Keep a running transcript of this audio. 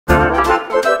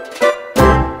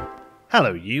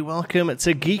Hello you, welcome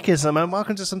to Geekism and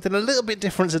welcome to something a little bit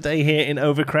different today here in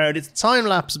Overcrowd. It's a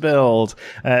time-lapse build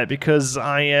because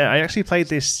I actually played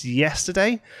this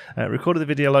yesterday, recorded the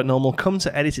video like normal, come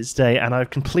to edit it today and I've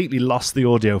completely lost the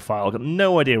audio file. I've got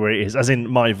no idea where it is, as in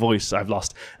my voice I've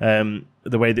lost. The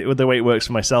way it works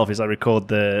for myself is I record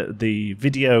the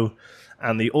video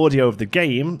and the audio of the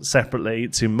game separately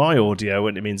to my audio,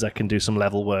 and it means I can do some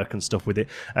level work and stuff with it.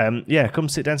 Yeah, come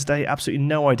sit down today, absolutely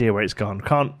no idea where it's gone.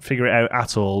 Can't figure it out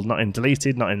at all. Not in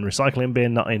deleted, not in recycling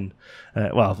bin, not in,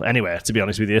 well, anywhere, to be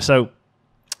honest with you. So,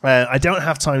 I don't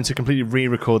have time to completely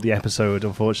re-record the episode,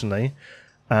 unfortunately.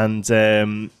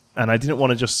 And I didn't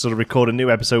want to just sort of record a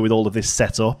new episode with all of this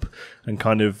set up and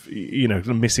kind of, you know,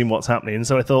 missing what's happening.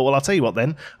 So I thought, well, I'll tell you what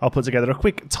then. I'll put together a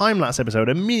quick time-lapse episode,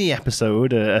 a mini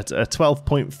episode, a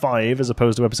 12.5 as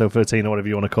opposed to episode 13 or whatever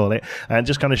you want to call it, and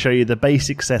just kind of show you the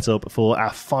basic setup for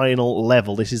our final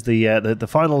level. This is the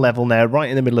final level now, right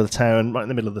in the middle of the town, right in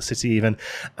the middle of the city even.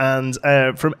 And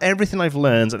from everything I've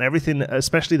learned and everything,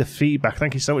 especially the feedback,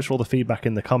 thank you so much for all the feedback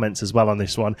in the comments as well on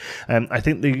this one. I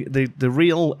think the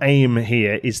real aim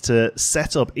here is to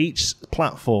set up each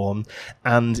platform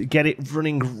and get it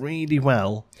running really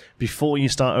well before you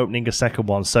start opening a second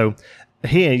one. So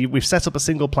here we've set up a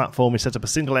single platform, we've set up a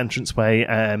single entranceway,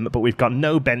 but we've got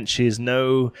no benches,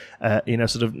 no,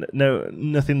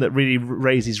 nothing that really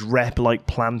raises rep like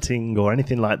planting or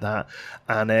anything like that.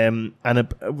 And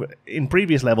in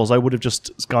previous levels, I would have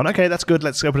just gone, okay, that's good,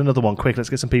 let's open another one quick, let's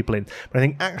get some people in. But I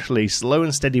think actually slow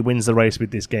and steady wins the race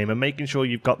with this game, and making sure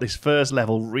you've got this first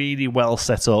level really well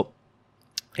set up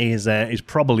is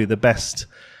probably the best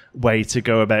way to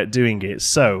go about doing it.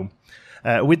 So,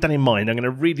 with that in mind, I'm going to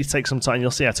really take some time.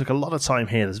 You'll see I took a lot of time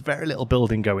here. There's very little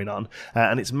building going on,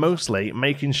 and it's mostly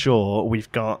making sure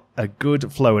we've got a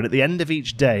good flow. And at the end of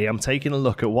each day, I'm taking a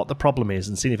look at what the problem is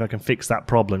and seeing if I can fix that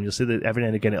problem. You'll see that every now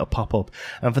and again it'll pop up.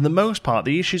 And for the most part,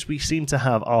 the issues we seem to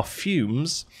have are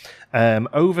fumes,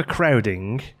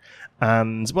 overcrowding,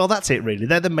 and, well, that's it, really.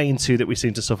 They're the main two that we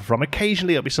seem to suffer from.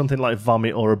 Occasionally, it'll be something like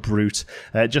vomit or a brute,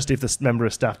 just if the member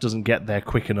of staff doesn't get there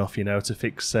quick enough, you know, to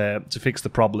fix the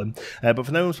problem. But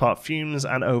for the most part, fumes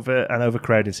and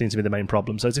overcrowding seem to be the main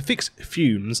problem. So to fix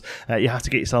fumes, you have to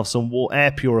get yourself some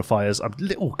air purifiers. Oh,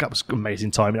 that was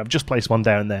amazing timing. I've just placed one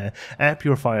down there. Air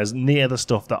purifiers near the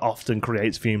stuff that often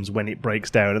creates fumes when it breaks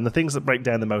down. And the things that break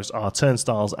down the most are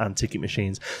turnstiles and ticket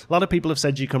machines. A lot of people have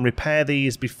said you can repair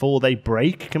these before they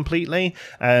break completely.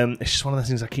 It's just one of those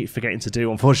things I keep forgetting to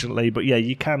do, unfortunately. But yeah,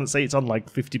 you can say it's on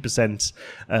like 50%,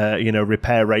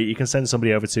 repair rate. You can send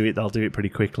somebody over to it; they'll do it pretty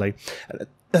quickly.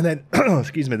 And then,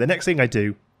 excuse me, the next thing I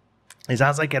do is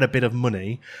as I get a bit of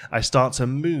money, I start to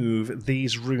move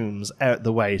these rooms out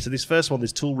the way. So this first one,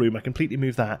 this tool room, I completely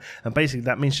move that. And basically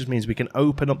that just means we can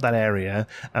open up that area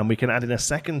and we can add in a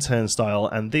second turnstile.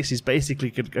 And this is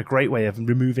basically a great way of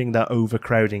removing that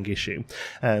overcrowding issue.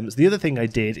 So the other thing I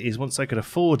did is once I could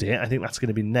afford it, I think that's going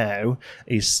to be now,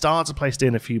 is start to place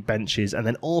down a few benches and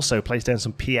then also place down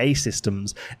some PA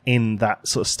systems in that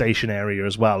sort of station area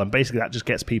as well. And basically that just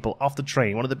gets people off the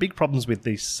train. One of the big problems with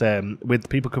this, with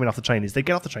people coming off the train is they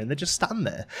get off the train, they just stand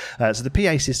there. So the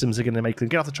PA systems are going to make them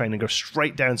get off the train and go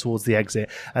straight down towards the exit.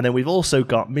 And then we've also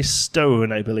got Miss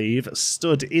Stone, I believe,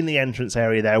 stood in the entrance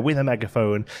area there with a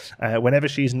megaphone. Whenever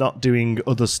she's not doing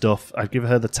other stuff, I give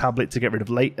her the tablet to get rid of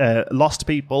lost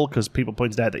people, because people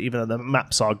pointed out that even though the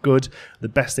maps are good, the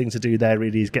best thing to do there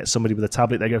really is get somebody with a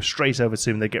tablet. They go straight over to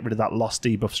them, they get rid of that lost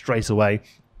debuff straight away.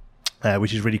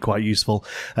 Which is really quite useful.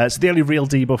 So the only real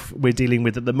debuff we're dealing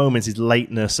with at the moment is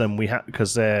lateness, and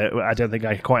because I don't think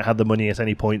I quite had the money at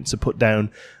any point to put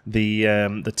down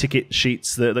the ticket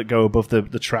sheets that go above the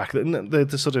track,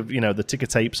 the sort of, the ticket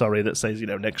tape, sorry, that says,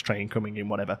 next train coming in,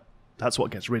 whatever. That's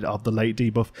what gets rid of the late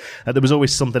debuff. There was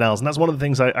always something else, and that's one of the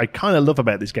things I kind of love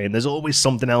about this game. There's always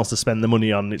something else to spend the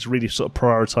money on. It's really sort of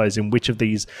prioritizing which of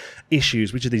these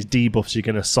issues, which of these debuffs you're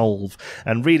going to solve.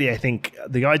 And really, I think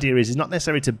the idea is not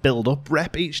necessarily to build up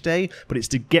rep each day, but it's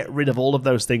to get rid of all of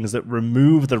those things that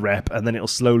remove the rep, and then it'll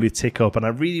slowly tick up. And I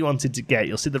really wanted to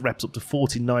you'll see the reps up to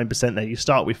 49% there. You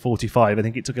start with 45. I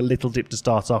think it took a little dip to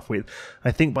start off with.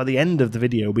 I think by the end of the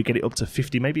video, we get it up to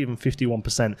 50, maybe even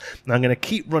 51%. And I'm going to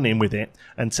keep running with it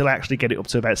until I actually get it up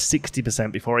to about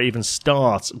 60% before I even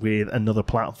start with another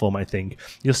platform, I think.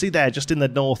 You'll see there, just in the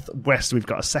northwest, we've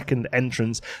got a second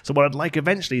entrance. So what I'd like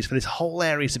eventually is for this whole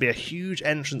area to be a huge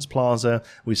entrance plaza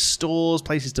with stores,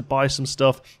 places to buy some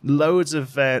stuff, loads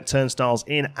of turnstiles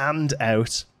in and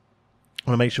out. I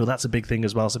want to make sure that's a big thing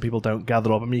as well, so people don't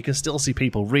gather up. I mean, you can still see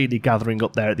people really gathering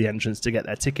up there at the entrance to get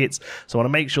their tickets. So I want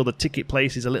to make sure the ticket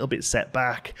place is a little bit set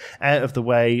back, out of the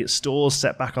way, stores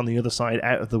set back on the other side,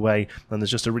 out of the way, and there's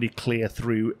just a really clear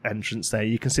through entrance there.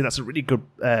 You can see that's a really good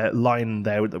line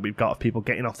there that we've got of people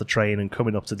getting off the train and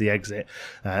coming up to the exit.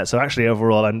 So actually,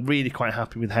 overall, I'm really quite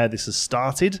happy with how this has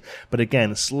started. But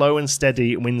again, slow and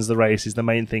steady wins the race is the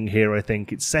main thing here, I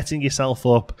think. It's setting yourself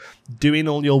up, doing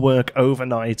all your work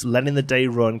overnight, letting the day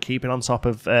run, keeping on top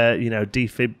of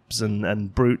defibs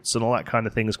and brutes and all that kind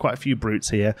of thing. There's quite a few brutes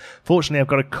here. Fortunately, I've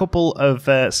got a couple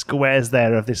of squares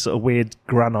there of this sort of weird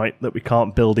granite that we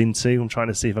can't build into. I'm trying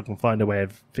to see if I can find a way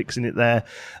of fixing it there.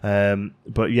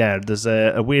 But yeah, there's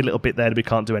a weird little bit there that we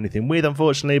can't do anything with,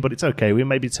 unfortunately, but it's okay. We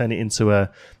maybe turn it into an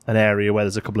area where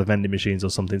there's a couple of vending machines or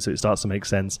something, so it starts to make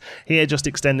sense. Here, just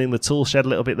extending the tool shed a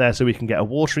little bit there so we can get a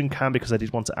watering can, because I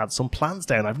did want to add some plants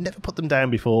down. I've never put them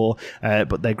down before,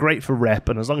 but they're great for rep,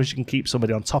 and as long as you can keep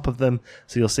somebody on top of them.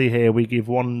 So you'll see here we've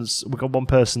got one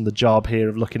person the job here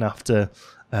of looking after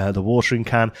the watering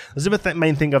can. The other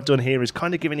main thing I've done here is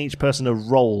kind of giving each person a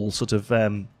role, sort of.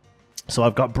 So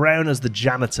I've got Brown as the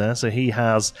janitor, so he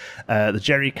has the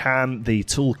jerry can, the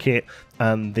toolkit,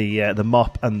 and the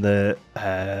mop and the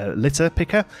litter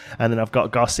picker. And then I've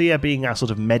got Garcia being our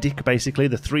sort of medic, basically.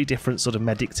 The three different sort of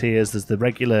medic tiers. There's the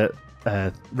regular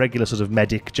sort of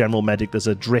medic, general medic. There's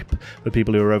a drip for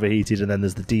people who are overheated, and then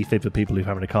there's the defib for people who are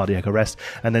having a cardiac arrest.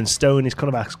 And then Stone is kind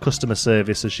of our customer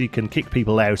service, so she can kick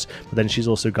people out, but then she's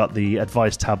also got the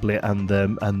advice tablet and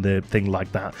the thing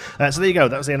like that. So there you go.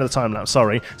 That was the end of the time lapse.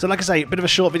 Sorry. So like I say, a bit of a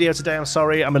short video today. I'm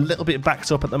sorry. I'm a little bit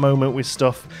backed up at the moment with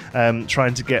stuff,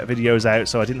 trying to get videos out,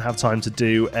 so I didn't have time to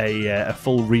do a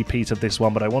full repeat of this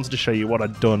one, but I wanted to show you what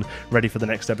I'd done ready for the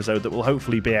next episode that will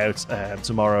hopefully be out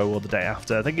tomorrow or the day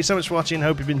after. Thank you so much for watching.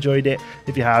 Hope you've enjoyed it.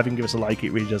 If you have, you can give us a like.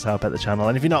 It really does help out the channel.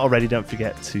 And if you're not already, don't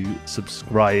forget to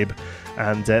subscribe.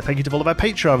 And thank you to all of our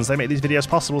Patreons. They make these videos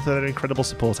possible through their incredible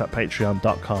support at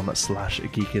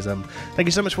patreon.com/geekism. Thank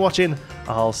you so much for watching.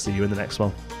 I'll see you in the next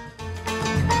one.